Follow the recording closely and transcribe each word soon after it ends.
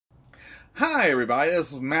Hi everybody,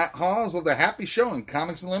 this is Matt Hawes of The Happy Show in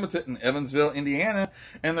Comics Unlimited in Evansville, Indiana.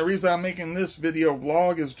 And the reason I'm making this video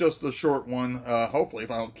vlog is just a short one, hopefully,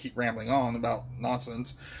 if I don't keep rambling on about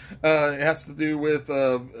nonsense. It has to do with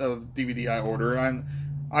a DVD I order. And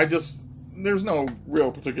there's no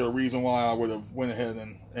real particular reason why I would have went ahead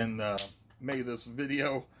and made this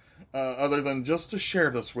video, other than just to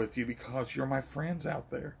share this with you because you're my friends out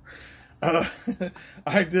there.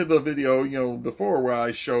 I did the video, before where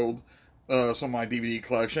I showed some of my DVD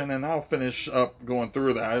collection, and I'll finish up going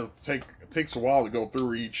through that. It takes a while to go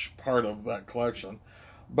through each part of that collection.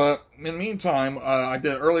 But in the meantime, I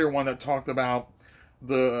did an earlier one that talked about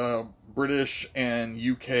the British and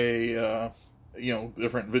UK,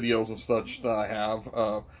 different videos and such that I have,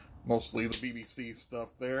 mostly the BBC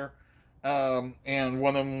stuff there. And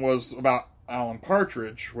one of them was about Alan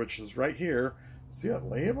Partridge, which is right here. See that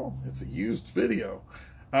label? It's a used video.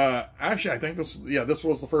 Actually, I think this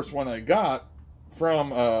was the first one I got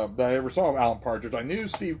from, that I ever saw of Alan Partridge. I knew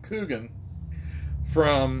Steve Coogan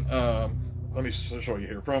from, let me show you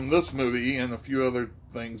here, from this movie and a few other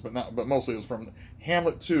things, but mostly it was from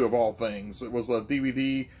Hamlet 2 of all things. It was a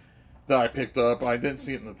DVD that I picked up. I didn't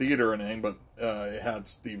see it in the theater or anything, but it had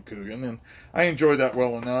Steve Coogan, and I enjoyed that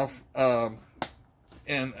well enough,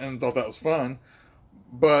 and thought that was fun.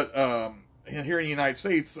 But, here in the United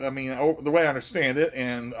States, I mean, the way I understand it,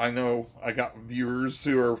 and I know I got viewers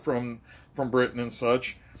who are from Britain and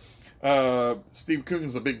such, Steve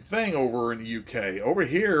Coogan's a big thing over in the UK. Over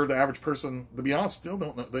here, the average person, to be honest, still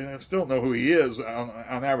don't know. They still don't know who he is on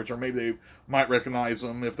average, or maybe they might recognize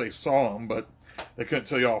him if they saw him, but they couldn't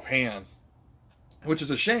tell you offhand, which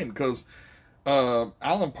is a shame because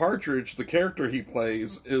Alan Partridge, the character he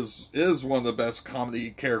plays, is one of the best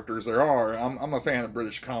comedy characters there are. I'm a fan of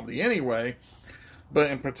British comedy anyway,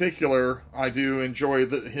 but in particular, I do enjoy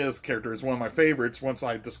his character. Is one of my favorites once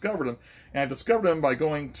I discovered him. And I discovered him by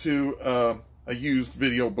going to a used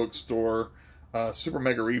video bookstore, Super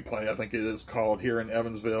Mega Replay, I think it is called, here in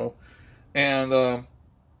Evansville. And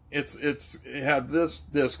it had this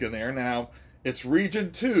disc in there. Now, it's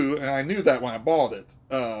Region 2, and I knew that when I bought it.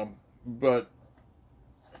 But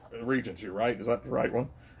Region 2, right? Is that the right one?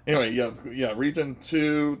 Anyway, yeah, Region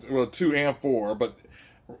 2, well, 2 and 4, but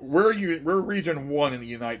we're Region 1 in the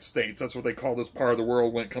United States. That's what they call this part of the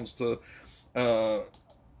world when it comes to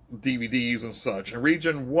DVDs and such. And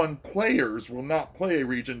Region 1 players will not play a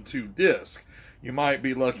Region 2 disc. You might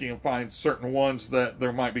be lucky and find certain ones that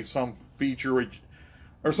there might be some feature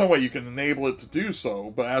or some way you can enable it to do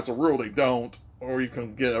so, but as a rule they don't. Or you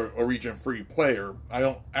can get a region-free player. I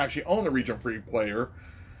don't actually own a region-free player.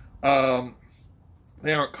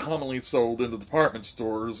 They aren't commonly sold in the department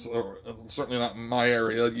stores, or certainly not in my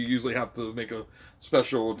area. You usually have to make a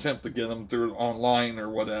special attempt to get them through online or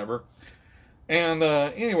whatever. And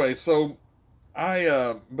anyway, so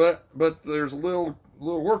but there's a little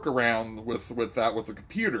workaround with that with the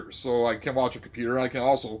computers. So I can watch a computer.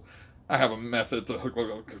 I have a method to hook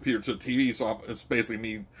a computer to a TV, so it's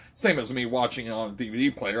basically same as me watching it on a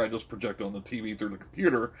DVD player. I just project it on the TV through the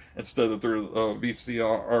computer instead of through a VCR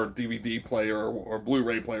or DVD player or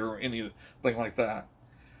Blu-ray player or anything like that.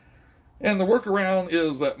 And the workaround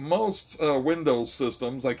is that most Windows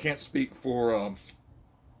systems, I can't speak for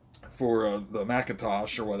the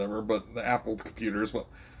Macintosh or whatever, but the Apple computers, and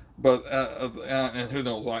who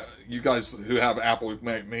knows, you guys who have Apple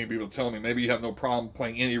may be able to tell me, maybe you have no problem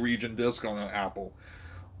playing any region disc on an Apple.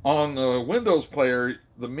 On the Windows player,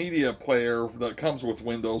 the media player that comes with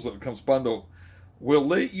Windows, that comes bundled, will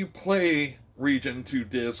let you play region 2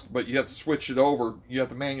 disc, but you have to switch it over. You have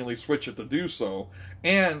to manually switch it to do so.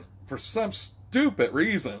 And for some stupid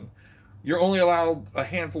reason, you're only allowed a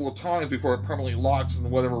handful of times before it permanently locks in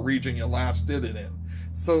whatever region you last did it in.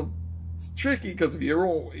 So it's tricky because if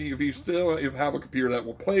you still have a computer that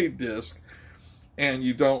will play disc, and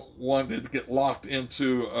you don't want it to get locked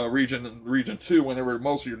into region 2 whenever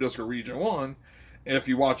most of your discs are region 1, if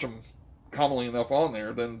you watch them commonly enough on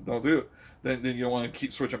there, then don't do it. Then you don't want to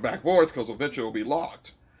keep switching back and forth because eventually it will be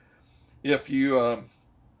locked. If you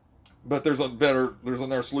but there's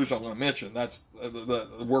another solution I'm going to mention that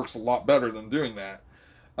works a lot better than doing that.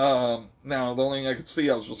 Now the only thing I could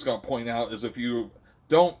see I was just going to point out is if you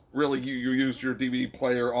don't really you use your DVD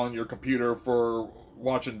player on your computer for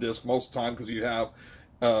watching disc most of the time, because you have,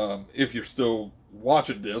 if you're still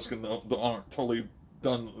watching disc and aren't totally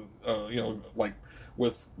done, like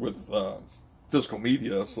with physical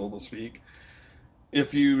media, so to speak.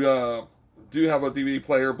 If you do have a DVD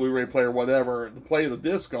player, Blu-ray player, whatever, to play the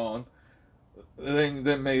disc on,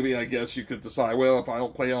 then maybe I guess you could decide, well, if I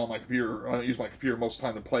don't play on my computer, I use my computer most of the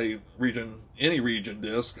time to play any region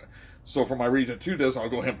disc, So for my Region 2 disc, I'll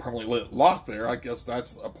go ahead and permanently lock there. I guess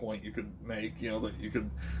that's a point you could make, you know, that you could,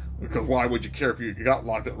 because why would you care if you got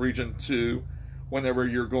locked at Region 2 whenever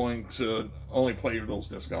you're going to only play those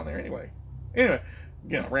discs on there anyway. Anyway,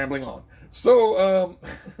 you know, rambling on. So,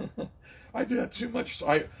 I do that too much.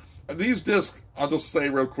 These discs, I'll just say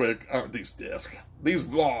real quick, these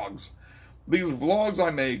vlogs I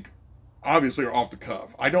make, obviously are off the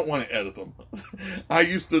cuff. I don't want to edit them. I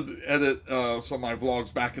used to edit some of my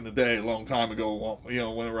vlogs back in the day, a long time ago, you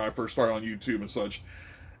know, whenever I first started on YouTube and such.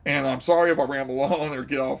 And I'm sorry if I ramble on or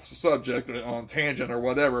get off the subject on tangent or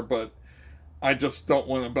whatever, but I just don't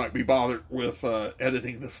want to be bothered with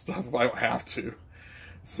editing this stuff if I don't have to.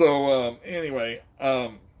 So, anyway,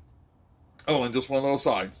 oh, and just one little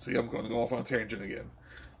side. See, I'm going to go off on a tangent again.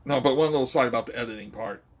 No, but one little side about the editing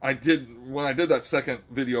part. When I did that second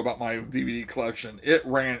video about my DVD collection, it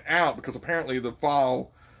ran out because apparently the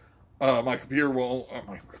file, my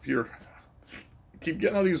computer, keep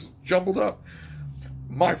getting all these jumbled up.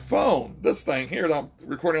 My phone, this thing here that I'm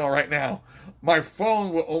recording on right now, my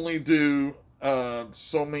phone will only do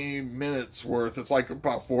so many minutes worth. It's like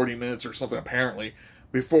about 40 minutes or something apparently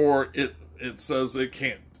before it says it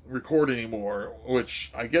can't record anymore,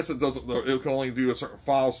 which I guess it doesn't. It can only do a certain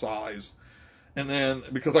file size. And then,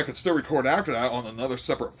 because I could still record after that on another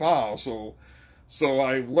separate file, so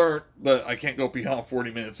I learned that I can't go beyond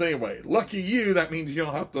 40 minutes anyway. Lucky you, that means you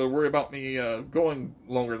don't have to worry about me going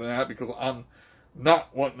longer than that, because I'm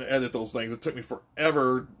not wanting to edit those things. It took me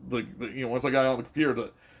forever, you know, once I got on the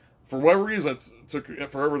computer, for whatever reason, it took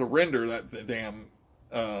forever to render that damn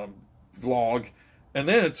vlog, and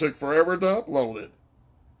then it took forever to upload it.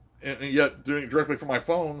 And yet, doing it directly from my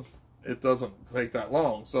phone, it doesn't take that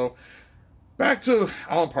long, so... Back to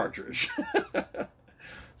Alan Partridge.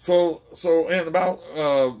 So, and about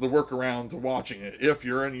the workaround to watching it. If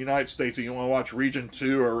you're in the United States and you want to watch Region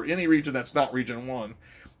 2 or any region that's not Region 1,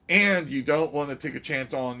 and you don't want to take a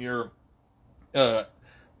chance on your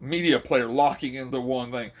media player locking into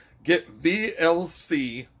one thing, get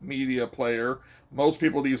VLC media player. Most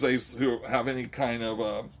people these days who have any kind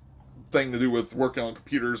of thing to do with working on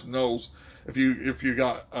computers knows if you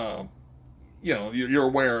got... you know, you're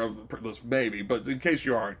aware of this maybe, but in case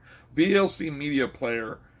you aren't, VLC Media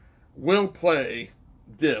Player will play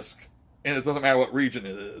disc, and it doesn't matter what region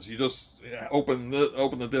it is. You just open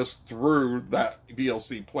the disc through that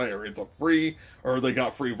VLC player. It's a free, or they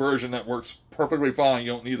got free version that works perfectly fine.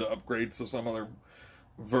 You don't need to upgrade to some other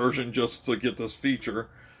version just to get this feature.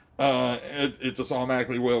 It just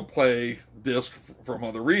automatically will play disc from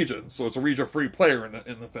other regions, so it's a region-free player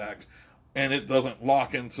in effect. And it doesn't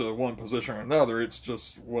lock into one position or another. It's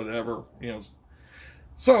just whatever, you know.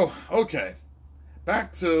 So, okay.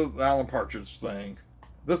 Back to the Alan Partridge thing.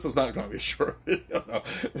 This is not going to be a short video. No,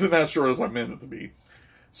 it's not as short as I meant it to be.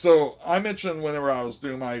 So, I mentioned whenever I was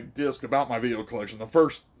doing my disc about my video collection, the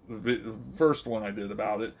first one I did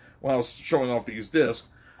about it, when I was showing off these discs,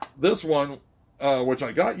 this one, which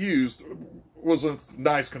I got used, was in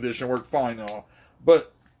nice condition, worked fine and all.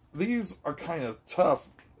 But these are kind of tough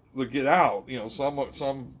to get out. You know, some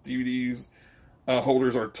DVDs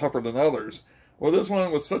holders are tougher than others. Well, this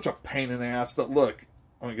one was such a pain in the ass that, look,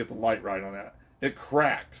 I'm going to get the light right on that. It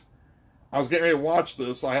cracked. I was getting ready to watch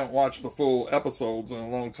this. I haven't watched the full episodes in a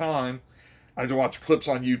long time. I had to watch clips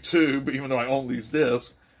on YouTube, even though I own these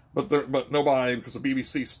discs. But nobody, because the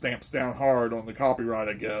BBC stamps down hard on the copyright,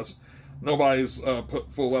 I guess. Nobody's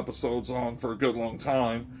put full episodes on for a good long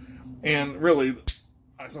time. And really...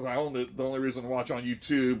 since I owned it, the only reason to watch on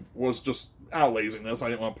YouTube was just out of laziness. I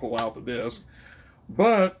didn't want to pull out the disc.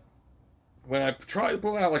 But when I tried to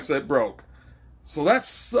pull it out, like I said, it broke. So that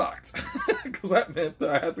sucked. Because that meant that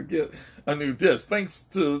I had to get a new disc. Thanks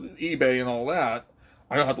to eBay and all that,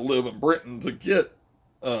 I don't have to live in Britain to get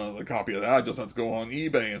the copy of that. I just have to go on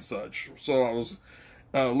eBay and such. So I was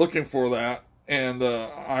looking for that. And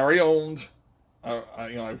I already owned...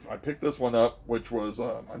 I picked this one up, which was,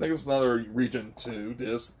 I think it's another Region 2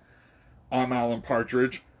 disc. I'm Alan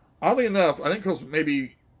Partridge. Oddly enough, I think it was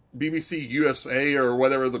maybe BBC USA or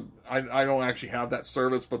whatever. I don't actually have that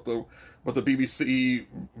service, but the BBC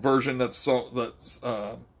version that's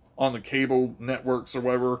on the cable networks or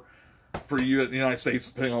whatever for you in the United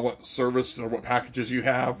States, depending on what service or what packages you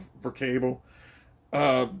have for cable.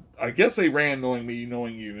 I guess they ran Knowing Me,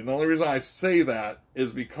 Knowing You. And the only reason I say that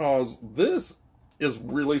is because this is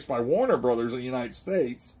released by Warner Brothers in the United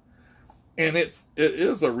States, and it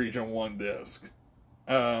is a Region 1 disc.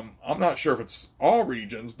 I'm not sure if it's all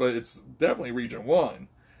regions, but it's definitely Region 1.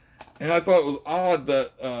 And I thought it was odd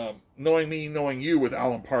that Knowing Me, Knowing You with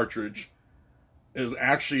Alan Partridge is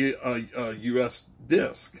actually a U.S.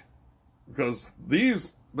 disc. Because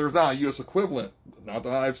these there's not a U.S. equivalent, not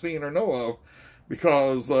that I've seen or know of,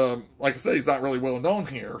 because, like I said, he's not really well known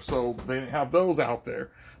here, so they didn't have those out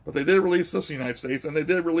there. But they did release this in the United States, and they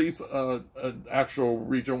did release an actual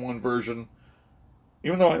Region 1 version,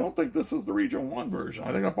 even though I don't think this is the Region 1 version.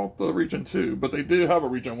 I think I bought the Region 2, but they do have a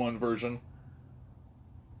Region 1 version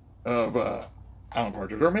of Alan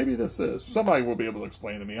Partridge, or maybe this is. Somebody will be able to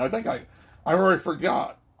explain to me. I think I already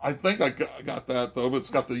forgot. I think I got that, though, but it's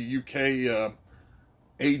got the UK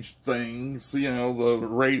age things, you know, the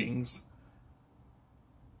ratings.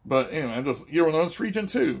 But anyway, you know, it's Region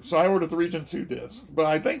 2, so I ordered the Region 2 disc. But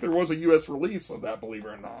I think there was a U.S. release of that, believe it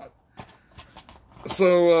or not.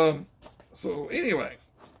 So anyway,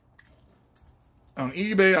 on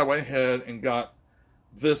eBay, I went ahead and got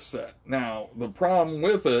this set. Now, the problem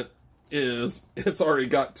with it is it's already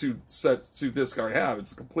got two discs I already have.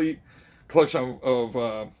 It's a complete collection of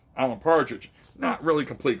Alan Partridge. Not really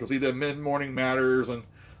complete, because he did Mid-Morning Matters, and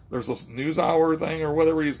there's this News Hour thing, or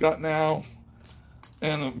whatever he's got now,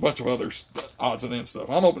 and a bunch of other odds and ends stuff.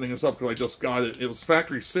 I'm opening this up because I just got it. It was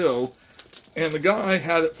factory sealed, and the guy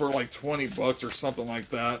had it for like 20 bucks or something like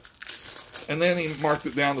that. And then he marked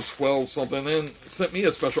it down to 12 something, and then sent me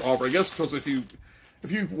a special offer. I guess because if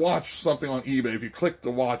you watch something on eBay, if you click to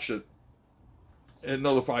watch it, it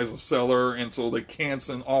notifies the seller, and so they can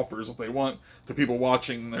send offers if they want to people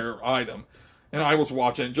watching their item. And I was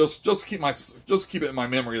watching, just keep it in my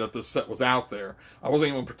memory that this set was out there. I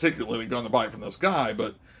wasn't even particularly going to buy it from this guy,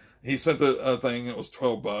 but he sent a thing. It was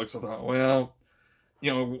 12 bucks. I thought, well, you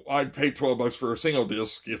know, I'd pay 12 bucks for a single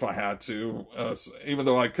disc if I had to. Even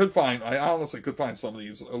though I honestly could find some of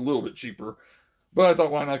these a little bit cheaper. But I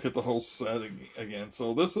thought, why not get the whole set again?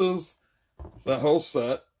 So this is the whole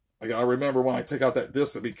set. I gotta remember when I take out that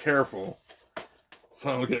disc to be careful, so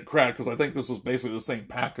I don't get cracked, because I think this is basically the same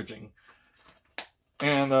packaging.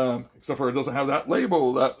 And, except for it doesn't have that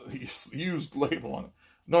label, that used label on it.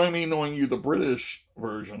 Knowing you, the British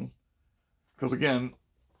version, because again,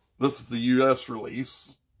 this is the US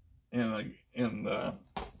release, and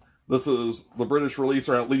this is the British release,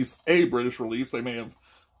 or at least a British release. They may have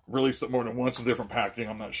released it more than once in different packaging,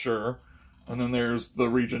 I'm not sure. And then there's the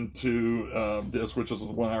Region 2 disc, which is the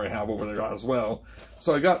one I already have over there as well.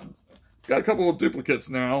 So I got a couple of duplicates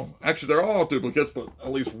now. Actually, they're all duplicates, but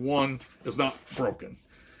at least one is not broken.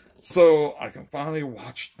 So I can finally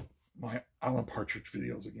watch my Alan Partridge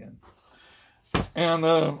videos again. And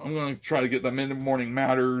I'm going to try to get the Mid-Morning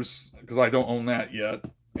Matters, because I don't own that yet.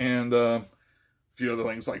 And a few other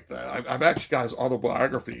things like that. I've actually got his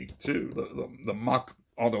autobiography, too. The mock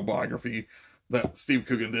autobiography that Steve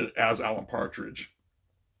Coogan did as Alan Partridge.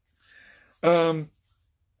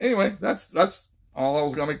 Anyway, that's all I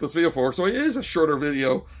was going to make this video for. So it is a shorter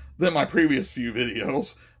video than my previous few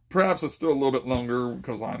videos. Perhaps it's still a little bit longer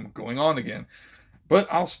because I'm going on again. But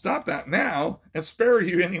I'll stop that now and spare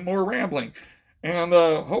you any more rambling. And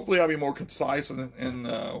hopefully I'll be more concise in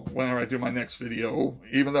whenever I do my next video,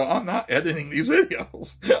 even though I'm not editing these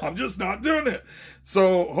videos. I'm just not doing it.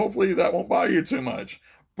 So hopefully that won't bother you too much.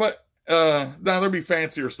 But now there'll be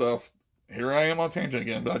fancier stuff. Here I am on tangent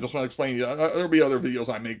again, but I just want to explain to you, there'll be other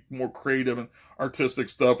videos I make, more creative and artistic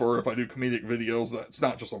stuff, or if I do comedic videos, that's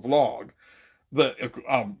not just a vlog, that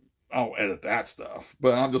I'll edit that stuff.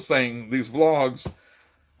 But I'm just saying, these vlogs,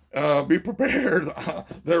 be prepared.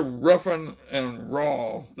 They're rough and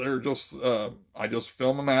raw. They're just, I just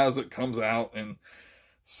film them as it comes out and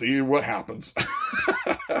see what happens.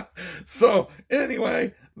 So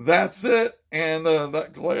anyway, that's it. And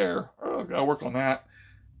that glare, oh, gotta work on that.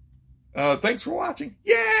 Thanks for watching.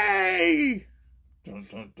 Yay! Dun,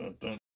 dun, dun, dun.